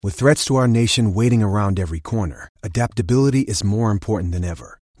With threats to our nation waiting around every corner, adaptability is more important than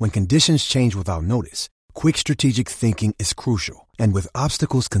ever. When conditions change without notice, quick strategic thinking is crucial. And with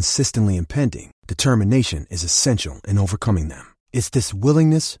obstacles consistently impending, determination is essential in overcoming them. It's this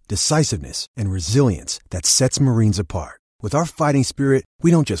willingness, decisiveness, and resilience that sets Marines apart. With our fighting spirit, we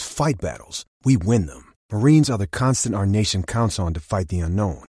don't just fight battles, we win them. Marines are the constant our nation counts on to fight the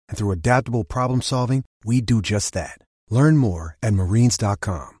unknown. And through adaptable problem solving, we do just that. Learn more at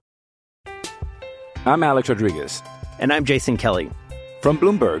marines.com. I'm Alex Rodriguez. And I'm Jason Kelly. From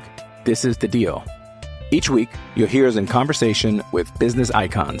Bloomberg, this is The Deal. Each week, you'll hear us in conversation with business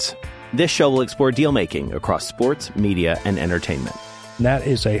icons. This show will explore deal-making across sports, media, and entertainment. That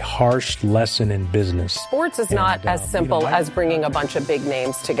is a harsh lesson in business. Sports is not as simple as bringing a bunch of big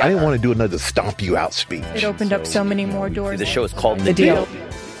names together. I didn't want to do another stomp you out speech. It opened up so many more doors. The show is called The Deal.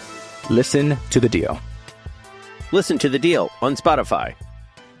 Listen to The Deal. Listen to The Deal on Spotify.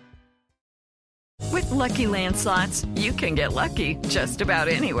 With Lucky Land Slots, you can get lucky just about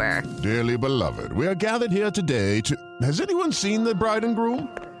anywhere. Dearly beloved, we are gathered here today to... Has anyone seen the bride and groom?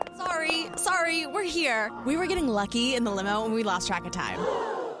 Sorry, we're here. We were getting lucky in the limo and we lost track of time.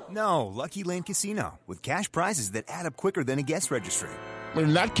 No, Lucky Land Casino, with cash prizes that add up quicker than a guest registry.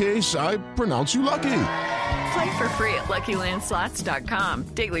 In that case, I pronounce you lucky. Play for free at LuckyLandSlots.com.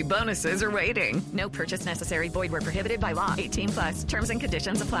 Daily bonuses are waiting. No purchase necessary. Void where prohibited by law. 18+. Terms and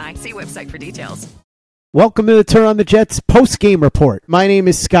conditions apply. See website for details. Welcome to the Turn on the Jets post-game report. My name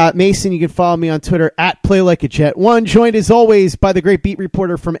is Scott Mason. You can follow me on Twitter at PlayLikeAJet1. Joined as always by the great beat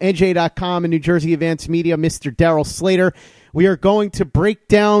reporter from NJ.com and New Jersey Advance Media, Mr. Daryl Slater. We are going to break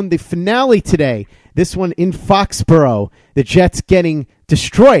down the finale today. This one in Foxborough. The Jets getting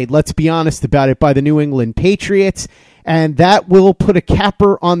destroyed, let's be honest about it, by the New England Patriots. And that will put a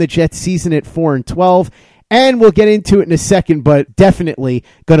capper on the Jets season at 4-12. And we'll get into it in a second, but definitely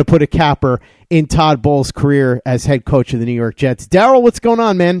going to put a capper in Todd Bowles' career as head coach of the New York Jets. Daryl, what's going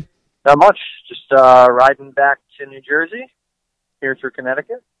on, man? Not much. Just riding back to New Jersey, here through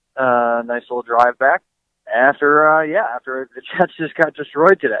Connecticut. Nice little drive back. After the Jets just got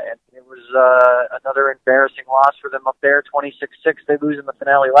destroyed today. It was another embarrassing loss for them up there, 26-6. They lose in the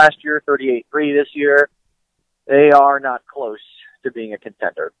finale last year, 38-3 this year. They are not close to being a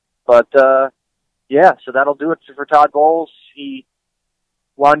contender. But, so that'll do it for Todd Bowles. He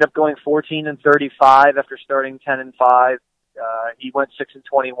wound up going 14-35 after starting 10-5. He went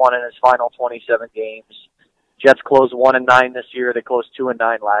 6-21 in his final 27 games. Jets closed 1-9 this year. They closed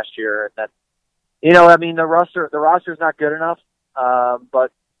 2-9 last year. And that, the roster's not good enough.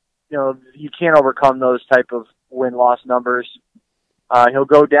 But you can't overcome those type of win-loss numbers. He'll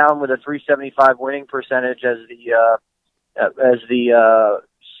go down with a .375 winning percentage as the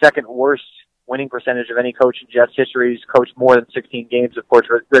second worst winning percentage of any coach in Jets history. He's coached more than 16 games. Of course,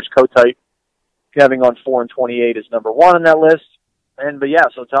 Rich Kotite, having on 4-28, is number one on that list.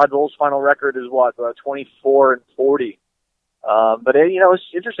 So Todd Bowles' final record is what, 24-40. It's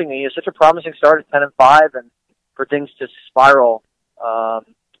interesting. He has such a promising start at 10-5, and for things to spiral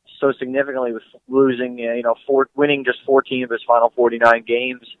so significantly with losing, winning just 14 of his final 49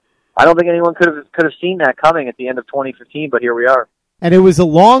 games. I don't think anyone could have seen that coming at the end of 2015, but here we are. And it was a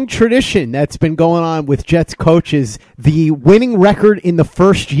long tradition that's been going on with Jets coaches, the winning record in the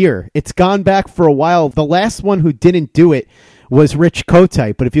first year. It's gone back for a while. The last one who didn't do it was Rich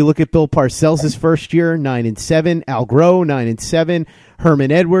Kotite. But if you look at Bill Parcells' first year, 9-7, Al Groh, 9-7,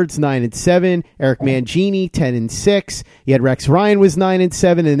 Herman Edwards, 9-7, Eric Mangini, 10-6. You had Rex Ryan was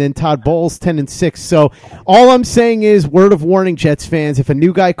 9-7, and then Todd Bowles, 10-6. So all I'm saying is, word of warning, Jets fans, if a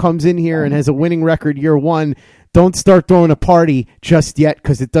new guy comes in here and has a winning record year one, don't start throwing a party just yet,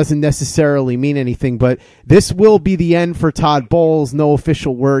 because it doesn't necessarily mean anything. But this will be the end for Todd Bowles. No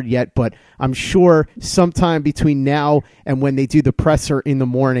official word yet, but I'm sure sometime between now and when they do the presser in the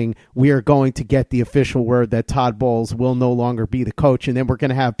morning, we are going to get the official word that Todd Bowles will no longer be the coach. And then we're going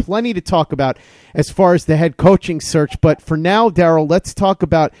to have plenty to talk about as far as the head coaching search. But for now, Daryl, let's talk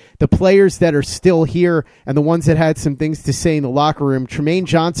about the players that are still here and the ones that had some things to say in the locker room. Tremaine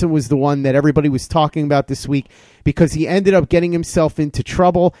Johnson was the one that everybody was talking about this week, because he ended up getting himself into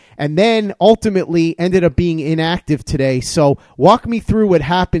trouble and then ultimately ended up being inactive today. So walk me through what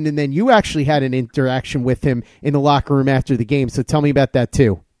happened, and then you actually had an interaction with him in the locker room after the game. So tell me about that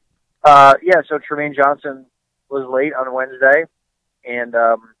too. So Tremaine Johnson was late on Wednesday, and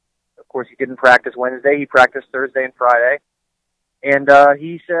of course he didn't practice Wednesday. He practiced Thursday and Friday. And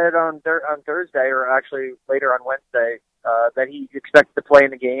he said on Thursday, or actually later on Wednesday, that he expected to play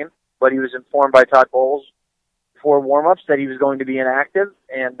in the game, but he was informed by Todd Bowles before warm-ups that he was going to be inactive,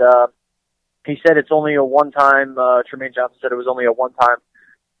 and he said it's only a one-time, Tremaine Johnson said it was only a one-time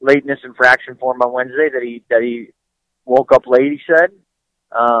lateness infraction for him on Wednesday that he woke up late, he said.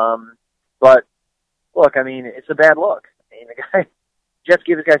 But look, I mean, it's a bad look. I mean, the Jets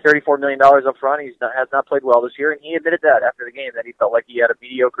gave this guy $34 million up front. Has not played well this year, and he admitted that after the game, that he felt like he had a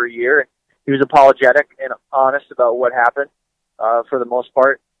mediocre year, and he was apologetic and honest about what happened for the most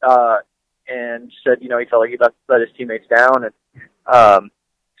part, and said, he felt like he let his teammates down, and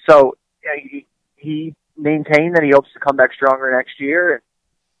so he maintained that he hopes to come back stronger next year.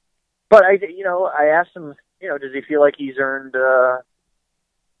 But I asked him, does he feel like he's earned the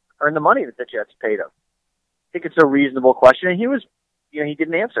money that the Jets paid him? I think it's a reasonable question, and he was. He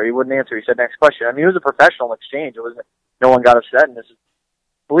didn't answer. He wouldn't answer. He said, next question. I mean, it was a professional exchange. It wasn't, no one got upset. And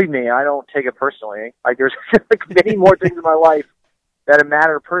believe me, I don't take it personally. Like, there's many more things in my life that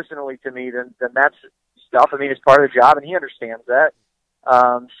matter personally to me than that stuff. I mean, it's part of the job, and he understands that.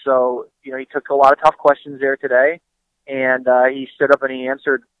 So, he took a lot of tough questions there today, and he stood up and he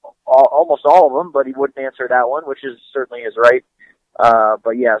answered almost all of them, but he wouldn't answer that one, which is certainly his right.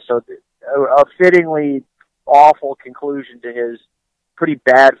 But yeah, so a fittingly awful conclusion to his pretty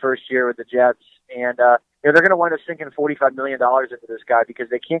bad first year with the Jets, and they're going to wind up sinking $45 million into this guy because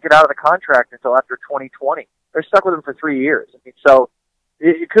they can't get out of the contract until after 2020. They're stuck with him for 3 years. I mean, so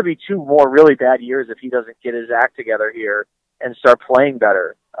it could be 2 more really bad years if he doesn't get his act together here and start playing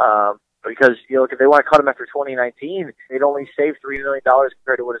better. Because if they want to cut him after 2019, they'd only save $3 million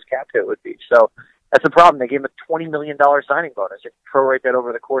compared to what his cap hit would be. So that's the problem. They gave him a $20 million signing bonus. If you prorate that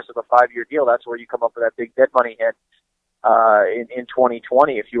over the course of a 5-year deal, that's where you come up with that big dead money hit in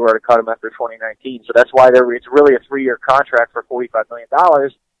 2020 if you were to cut him after 2019. So that's why it's really a 3-year contract for $45 million,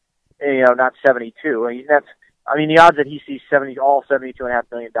 not 72. I mean, the odds that he sees $72.5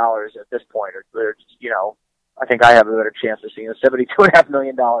 million at this point are I think I have a better chance of seeing $72.5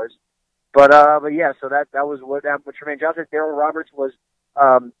 million. But yeah, so that was what happened with Tremaine Johnson. Darryl Roberts was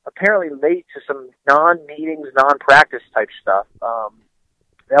apparently late to some non-meetings, non-practice type stuff.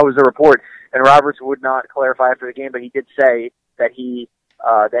 That was the report, and Roberts would not clarify after the game, but he did say that he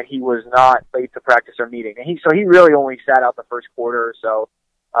was not late to practice or meeting, and he really only sat out the first quarter or so.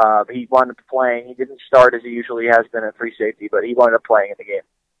 But he wound up playing. He didn't start as he usually has been at free safety, but he wound up playing in the game.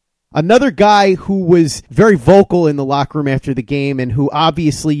 Another guy who was very vocal in the locker room after the game and who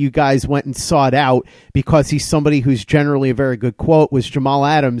obviously you guys went and sought out because he's somebody who's generally a very good quote was Jamal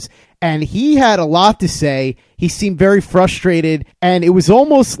Adams. And he had a lot to say. He seemed very frustrated, and it was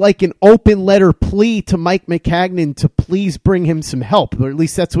almost like an open letter plea to Mike Maccagnan to please bring him some help, or at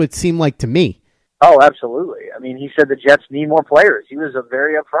least that's what it seemed like to me. Oh, absolutely. I mean, he said the Jets need more players. He was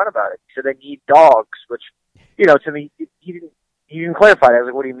very upfront about it. He said they need dogs, which, to me, he didn't clarify that. I was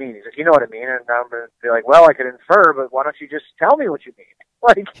like, what do you mean? He's like, you know what I mean? And I'm going to be like, well, I could infer, but why don't you just tell me what you mean?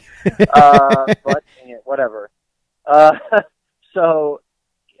 But whatever. So,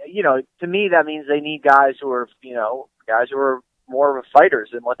 to me, that means they need guys who are more of fighters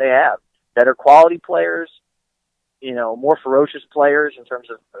than what they have. Better quality players, more ferocious players in terms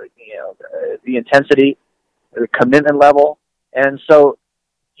of, the intensity, the commitment level. And so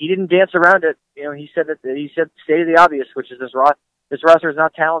he didn't dance around it. He said stated the obvious, which is this roster is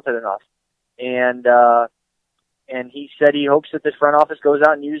not talented enough. And he said he hopes that this front office goes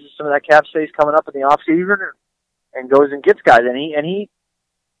out and uses some of that cap space coming up in the offseason and goes and gets guys. And he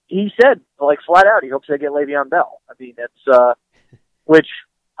said, like, flat out, he hopes they get Le'Veon Bell. I mean, that's which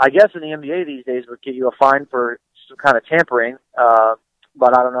I guess in the NBA these days would get you a fine for some kind of tampering.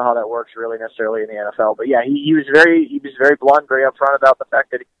 But I don't know how that works really necessarily in the NFL. But yeah, he was very blunt, very upfront about the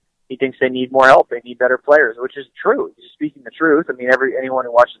fact that he thinks they need more help, they need better players, which is true. He's speaking the truth. I mean, anyone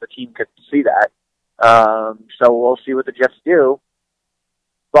who watches the team could see that. So we'll see what the Jets do.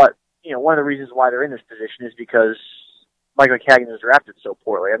 But one of the reasons why they're in this position is because Mike Maccagnan was drafted so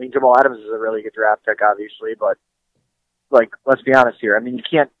poorly. I mean, Jamal Adams is a really good draft pick, obviously, but let's be honest here. I mean, you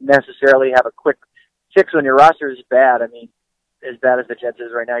can't necessarily have a quick fix when your roster is bad. I mean, as bad as the Jets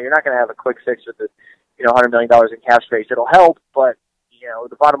is right now, you're not going to have a quick fix with the $100 million in cap space. It'll help, but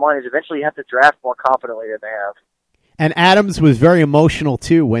the bottom line is eventually you have to draft more confidently than they have. And Adams was very emotional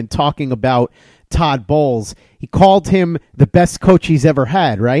too when talking about Todd Bowles. He called him the best coach he's ever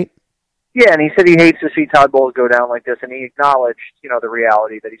had, right? Yeah, and he said he hates to see Todd Bowles go down like this, and he acknowledged, the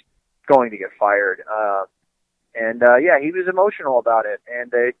reality that he's going to get fired. Yeah, he was emotional about it,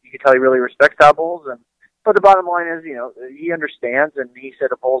 and you can tell he really respects Todd Bowles. But the bottom line is, he understands, and he said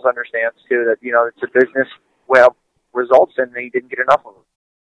that Bowles understands too that it's a business results, and he didn't get enough of them.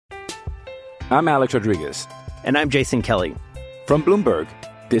 I'm Alex Rodriguez, and I'm Jason Kelly from Bloomberg.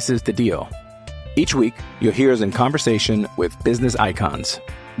 This is The Deal. Each week, you'll hear us in conversation with business icons.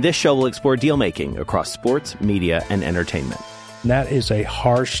 This show will explore deal-making across sports, media, and entertainment. And that is a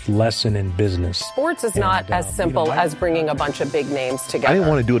harsh lesson in business. Sports is not as simple as bringing a bunch of big names together. I didn't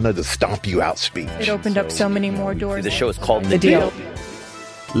want to do another stomp you out speech. It opened up so many more doors. The show is called The Deal.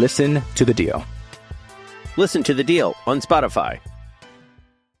 Listen to The Deal. Listen to The Deal on Spotify.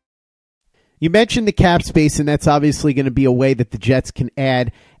 You mentioned the cap space, and that's obviously going to be a way that the Jets can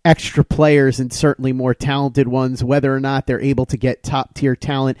add extra players and certainly more talented ones. Whether or not they're able to get top-tier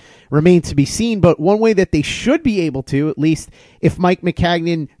talent remains to be seen, but one way that they should be able to, at least if Mike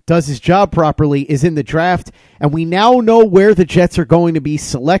Maccagnan does his job properly, is in the draft, and we now know where the Jets are going to be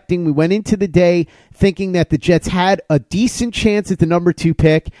selecting. We went into the day thinking that the Jets had a decent chance at the number 2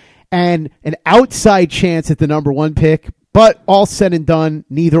 pick and an outside chance at the number 1 pick, but all said and done,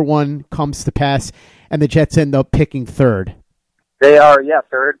 neither one comes to pass, and the Jets end up picking third. They are,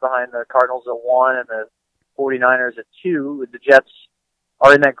 third behind the Cardinals at 1 and the 49ers at 2. The Jets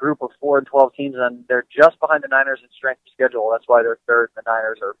are in that group of 4 and 12 teams, and they're just behind the Niners in strength of schedule. That's why they're third, and the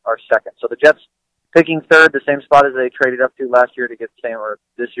Niners are second. So the Jets picking third, the same spot as they traded up to last year to get Sam, or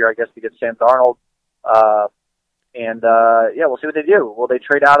this year, I guess, to get Sam Darnold. We'll see what they do. Will they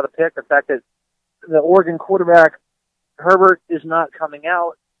trade out of the pick? The fact that the Oregon quarterback Herbert is not coming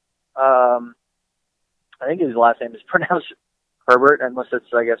out. I think his last name is pronounced Herbert, unless it's,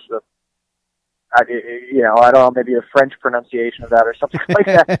 I guess, I don't know, maybe a French pronunciation of that or something like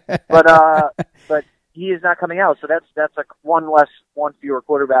that. But he is not coming out, so that's a one fewer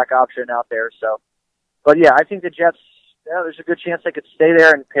quarterback option out there. So, but yeah, I think the Jets. Yeah, there's a good chance they could stay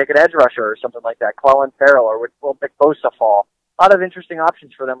there and pick an edge rusher or something like that. Clelin Ferrell, or will Nick Bosa fall? A lot of interesting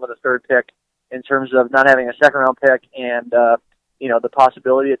options for them with a third pick, in terms of not having a second-round pick and, the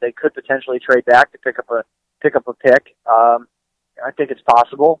possibility that they could potentially trade back to pick up a pick. I think it's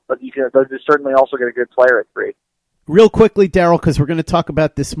possible, but you certainly also get a good player at 3. Real quickly, Daryl, because we're going to talk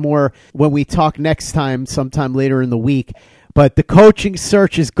about this more when we talk next time, sometime later in the week. But the coaching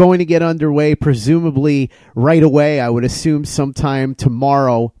search is going to get underway, presumably right away. I would assume sometime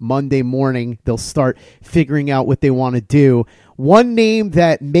tomorrow, Monday morning, they'll start figuring out what they want to do. One name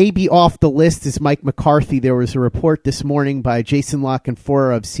that may be off the list is Mike McCarthy. There was a report this morning by Jason La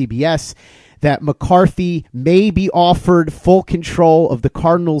Canfora of CBS that McCarthy may be offered full control of the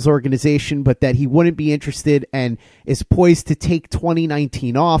Cardinals organization, but that he wouldn't be interested and is poised to take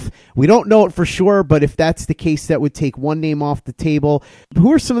 2019 off. We don't know it for sure, but if that's the case, that would take one name off the table.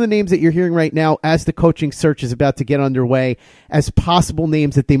 Who are some of the names that you're hearing right now as the coaching search is about to get underway as possible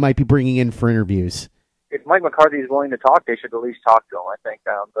names that they might be bringing in for interviews? If Mike McCarthy is willing to talk, they should at least talk to him, I think.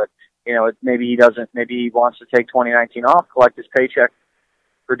 But maybe he doesn't. Maybe he wants to take 2019 off, collect his paycheck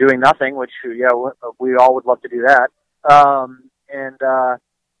for doing nothing, which, we all would love to do that. And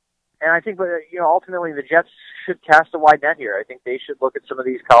I think, ultimately the Jets should cast a wide net here. I think they should look at some of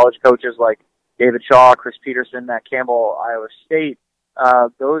these college coaches like David Shaw, Chris Peterson, Matt Campbell, Iowa State.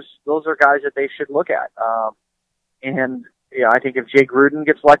 Those are guys that they should look at. I think if Jay Gruden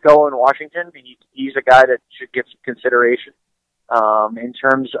gets let go in Washington, he's a guy that should get some consideration. In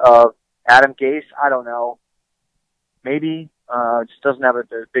terms of Adam Gase, I don't know. Maybe. Just doesn't have a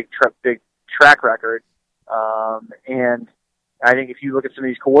big track record. And I think if you look at some of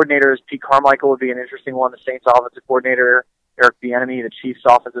these coordinators, Pete Carmichael would be an interesting one, the Saints offensive coordinator, Eric Bieniemy, the Chiefs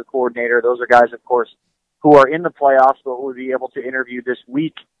offensive coordinator. Those are guys, of course, who are in the playoffs but will be able to interview this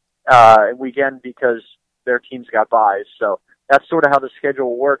weekend because their teams got buys. So that's sort of how the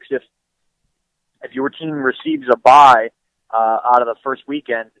schedule works. If your team receives a bye out of the first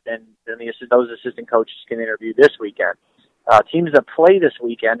weekend, then those assistant coaches can interview this weekend. Teams that play this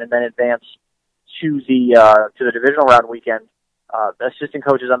weekend and then advance to the divisional round weekend, the assistant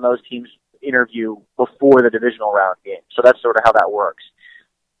coaches on those teams interview before the divisional round game. So that's sort of how that works.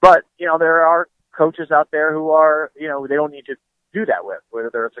 But, there are coaches out there who are, they don't need to do that with,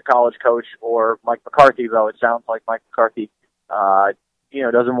 whether it's a college coach or Mike McCarthy, though it sounds like Mike McCarthy,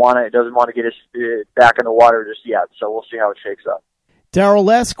 doesn't want to get his back in the water just yet. So we'll see how it shakes up. Daryl,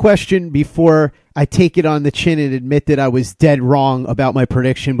 last question before I take it on the chin and admit that I was dead wrong about my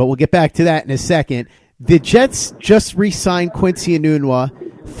prediction, but we'll get back to that in a second. The Jets just re-signed Quincy Enunwa,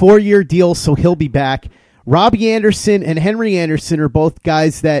 4-year deal, so he'll be back. Robbie Anderson and Henry Anderson are both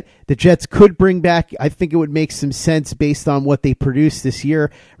guys that the Jets could bring back. I think it would make some sense based on what they produced this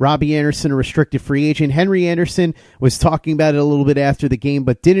year. Robbie Anderson, a restricted free agent. Henry Anderson was talking about it a little bit after the game,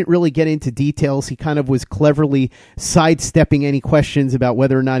 but didn't really get into details. He kind of was cleverly sidestepping any questions about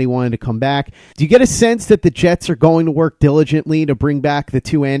whether or not he wanted to come back. Do you get a sense that the Jets are going to work diligently to bring back the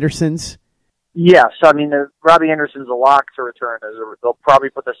two Andersons? Yes, Robbie Anderson's a lock to return. They'll probably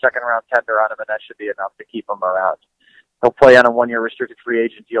put the second-round tender on him, and that should be enough to keep him around. He'll play on a 1-year restricted free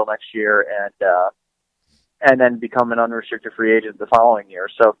agent deal next year, and then become an unrestricted free agent the following year.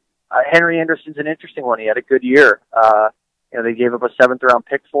 So Henry Anderson's an interesting one. He had a good year. They gave up a 7th-round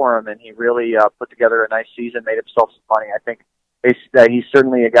pick for him, and he really put together a nice season, made himself some money. I think he's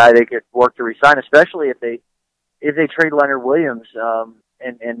certainly a guy they could work to re-sign, especially if they trade Leonard Williams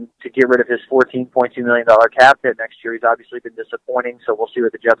and to get rid of his $14.2 million cap hit next year. He's obviously been disappointing, so we'll see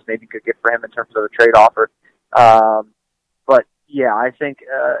what the Jets maybe could get for him in terms of a trade offer. But yeah, I think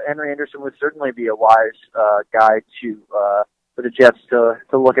Henry Anderson would certainly be a wise guy for the Jets to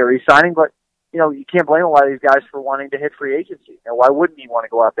look at re-signing. But you can't blame a lot of these guys for wanting to hit free agency. Why wouldn't he want to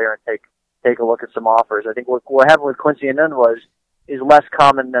go out there and take a look at some offers? I think what happened with Quincy Enunwa is less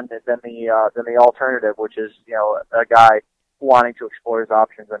common than the alternative, which is a guy wanting to explore his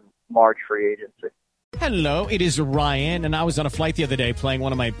options in March free agency. Hello, it is Ryan, and I was on a flight the other day playing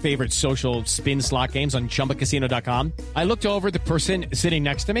one of my favorite social spin slot games on ChumbaCasino.com. I looked over at the person sitting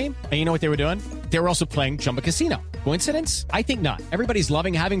next to me, and you know what they were doing? They were also playing Chumba Casino. Coincidence? I think not. Everybody's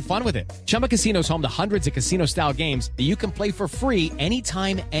loving having fun with it. Chumba Casino is home to hundreds of casino-style games that you can play for free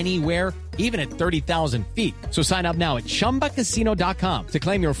anytime, anywhere, even at 30,000 feet. So sign up now at ChumbaCasino.com to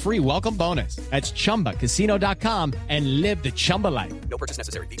claim your free welcome bonus. That's ChumbaCasino.com and live the Chumba life. No purchase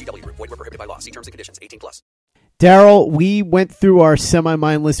necessary. VGW. Void where prohibited by law. See terms and conditions. 18+. Daryl, we went through our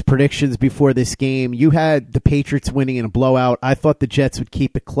semi-mindless predictions before this game. You had the Patriots winning in a blowout. I thought the Jets would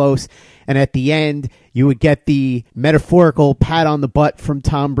keep it close. And at the end, you would get the metaphorical pat on the butt from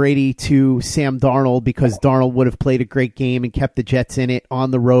Tom Brady to Sam Darnold because Darnold would have played a great game and kept the Jets in it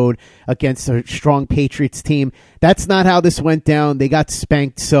on the road against a strong Patriots team. That's not how this went down. They got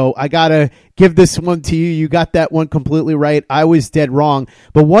spanked, so I got to give this one to you. You got that one completely right. I was dead wrong.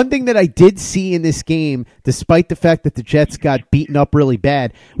 But one thing that I did see in this game, despite the fact that the Jets got beaten up really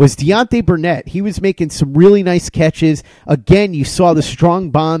bad, was Deontay Burnett. He was making some really nice catches. Again, you saw the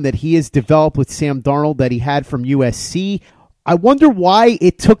strong bond that he has developed with Sam Darnold that he had from USC. I wonder why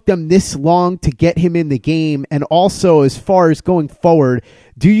it took them this long to get him in the game. And also, as far as going forward,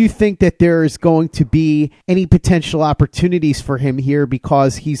 do you think that there is going to be any potential opportunities for him here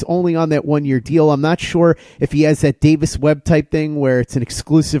because he's only on that 1-year deal? I'm not sure if he has that Davis Webb type thing where it's an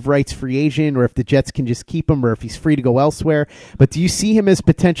exclusive rights free agent or if the Jets can just keep him or if he's free to go elsewhere. But do you see him as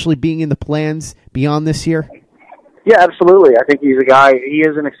potentially being in the plans beyond this year? Yeah, absolutely. I think he's a guy, he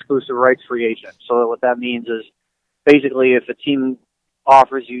is an exclusive rights free agent. So what that means is basically if a team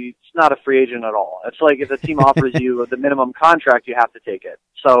offers you, it's not a free agent at all. It's like if a team offers you the minimum contract, you have to take it.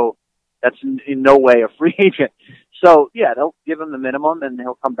 So that's in no way a free agent. So yeah, they'll give him the minimum and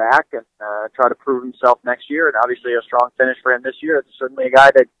he'll come back and try to prove himself next year. And obviously a strong finish for him this year. It's certainly a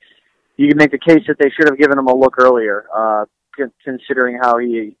guy that you can make the case that they should have given him a look earlier, considering how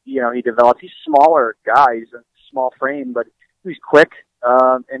he developed. He's a smaller guy. He's a small frame, but he's quick,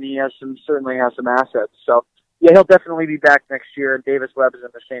 and he certainly has some assets. So yeah, he'll definitely be back next year. And Davis Webb is in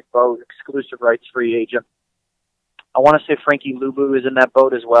the same boat, exclusive rights free agent. I want to say Frankie Luvu is in that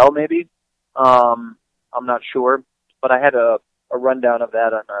boat as well, maybe. I'm not sure, but I had a rundown of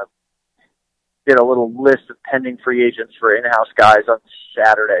that did a little list of pending free agents for in-house guys on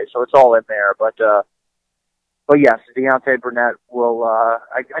Saturday, so it's all in there. But yes, Deontay Burnett will.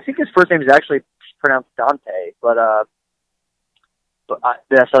 I think his first name is actually pronounced Dante, but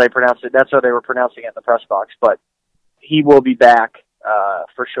that's how they pronounced it. That's how they were pronouncing it in the press box. But he will be back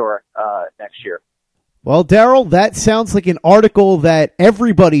for sure next year. Well, Daryl, that sounds like an article that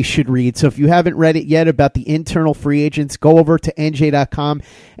everybody should read. So if you haven't read it yet about the internal free agents, go over to NJ.com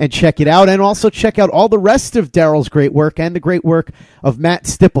and check it out. And also check out all the rest of Daryl's great work and the great work of Matt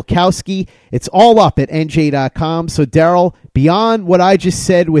Stipolkowski. It's all up at NJ.com. So, Daryl, beyond what I just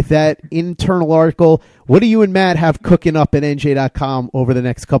said with that internal article, what do you and Matt have cooking up at NJ.com over the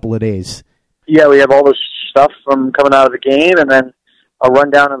next couple of days? Yeah, we have all this stuff from coming out of the game, and then a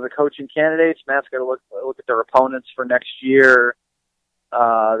rundown of the coaching candidates. Matt's got to look at their opponents for next year,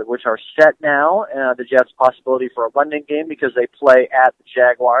 which are set now. The Jets' possibility for a London game because they play at the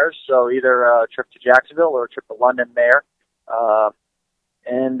Jaguars, so either a trip to Jacksonville or a trip to London there.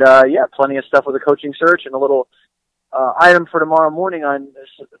 Yeah, plenty of stuff with the coaching search and a little item for tomorrow morning on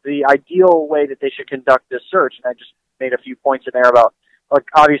the ideal way that they should conduct this search. And I just made a few points in there about, like,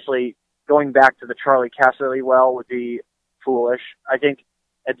 obviously going back to the Charlie Casserly well would be foolish. I think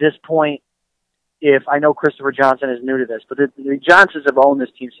at this point, if I know Christopher Johnson is new to this, but the Johnsons have owned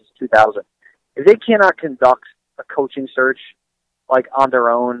this team since 2000. If they cannot conduct a coaching search like on their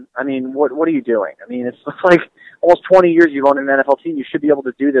own, I mean, what are you doing? I mean, it's like almost 20 years you've owned an NFL team. You should be able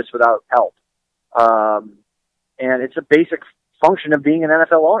to do this without help. And it's a basic function of being an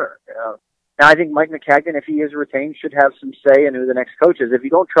NFL owner. Now, I think Mike McCagnon, if he is retained, should have some say in who the next coach is. If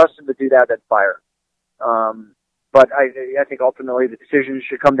you don't trust him to do that, then fire him. But I think ultimately the decision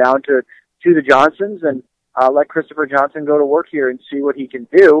should come down to the Johnsons and let Christopher Johnson go to work here and see what he can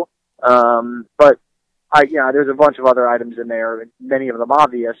do. But there's a bunch of other items in there, many of them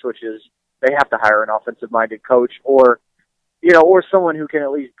obvious, which is they have to hire an offensive-minded coach or someone who can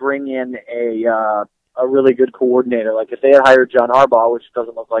at least bring in a really good coordinator. Like if they had hired John Harbaugh, which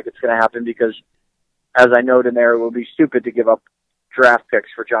doesn't look like it's going to happen because, as I noted in there, it would be stupid to give up draft picks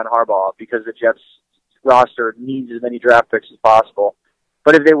for John Harbaugh because the Jets roster needs as many draft picks as possible.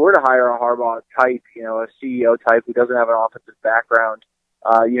 But if they were to hire a Harbaugh type, a CEO type who doesn't have an offensive background,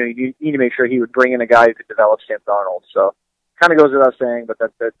 you need to make sure he would bring in a guy who could develop Sam Darnold. So kind of goes without saying, but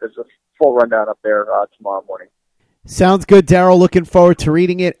there's a full rundown up there tomorrow morning. Sounds good, Daryl. Looking forward to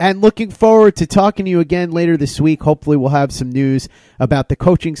reading it and looking forward to talking to you again later this week. Hopefully we'll have some news about the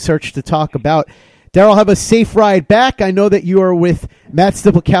coaching search to talk about. Daryl, have a safe ride back. I know that you are with Matt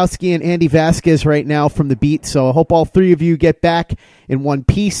Stypulkowski and Andy Vasquez right now from the beat, so I hope all three of you get back in one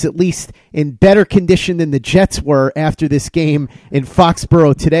piece, at least in better condition than the Jets were after this game in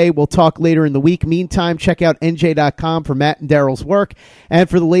Foxborough today. We'll talk later in the week. Meantime, check out NJ.com for Matt and Daryl's work. And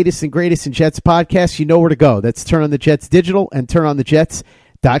for the latest and greatest in Jets podcasts, you know where to go. That's Turn on the Jets Digital and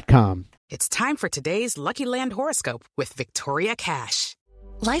TurnOnTheJets.com. It's time for today's Lucky Land horoscope with Victoria Cash.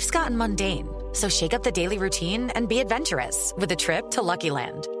 Life's gotten mundane, so shake up the daily routine and be adventurous with a trip to Lucky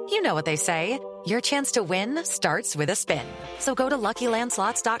Land. You know what they say, your chance to win starts with a spin. So go to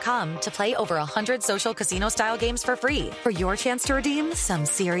LuckyLandSlots.com to play over 100 social casino-style games for free for your chance to redeem some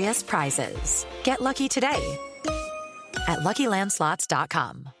serious prizes. Get lucky today at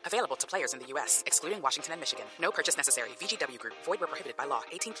LuckyLandSlots.com. Available to players in the U.S., excluding Washington and Michigan. No purchase necessary. VGW Group. Void where prohibited by law.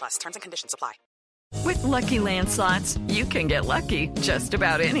 18+. Terms and conditions apply. With Lucky Land Slots, you can get lucky just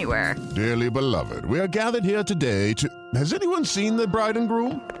about anywhere. Dearly beloved, we are gathered here today to... Has anyone seen the bride and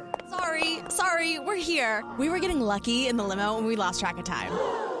groom? Sorry, we're here. We were getting lucky in the limo and we lost track of time.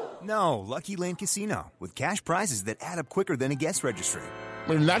 No, Lucky Land Casino, with cash prizes that add up quicker than a guest registry.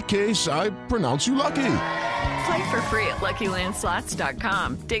 In that case, I pronounce you lucky. Play for free at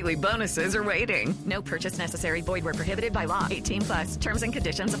LuckyLandSlots.com. Daily bonuses are waiting. No purchase necessary. Void where prohibited by law. 18+. Terms and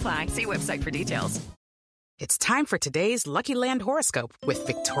conditions apply. See website for details. It's time for today's Lucky Land horoscope with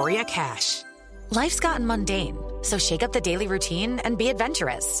Victoria Cash. Life's gotten mundane, so shake up the daily routine and be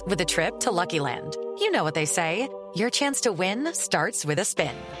adventurous with a trip to Lucky Land. You know what they say, your chance to win starts with a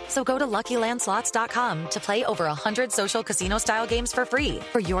spin. So go to LuckyLandSlots.com to play over 100 social casino-style games for free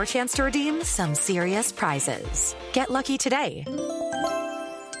for your chance to redeem some serious prizes. Get lucky today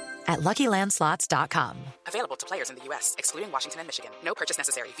at LuckyLandSlots.com. Available to players in the U.S., excluding Washington and Michigan. No purchase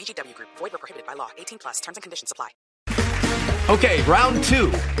necessary. VGW Group. Void where prohibited by law. 18+. Terms and conditions apply. Okay, round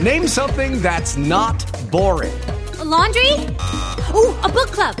two. Name something that's not boring. A laundry? Ooh, a book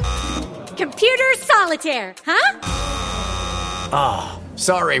club. Computer solitaire, huh? Ah,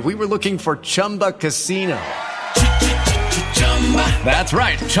 sorry, we were looking for Chumba Casino. That's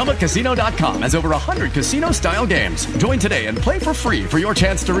right, ChumbaCasino.com has over 100 casino-style games. Join today and play for free for your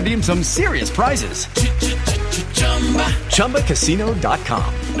chance to redeem some serious prizes.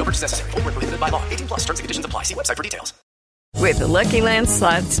 ChumbaCasino.com. No purchase necessary. Void where prohibited by law. 18+. Terms and conditions apply. See website for details. With the Lucky Land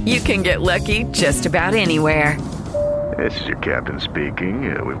Slots, you can get lucky just about anywhere. This is your captain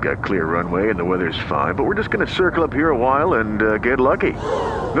speaking. We've got clear runway and the weather's fine, but we're just going to circle up here a while and get lucky.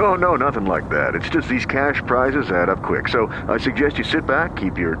 No, nothing like that. It's just these cash prizes add up quick. So I suggest you sit back,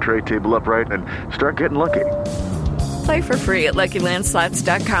 keep your tray table upright, and start getting lucky. Play for free at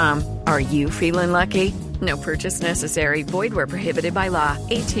LuckyLandSlots.com. Are you feeling lucky? No purchase necessary. Void where prohibited by law.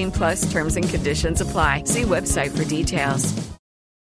 18+ terms and conditions apply. See website for details.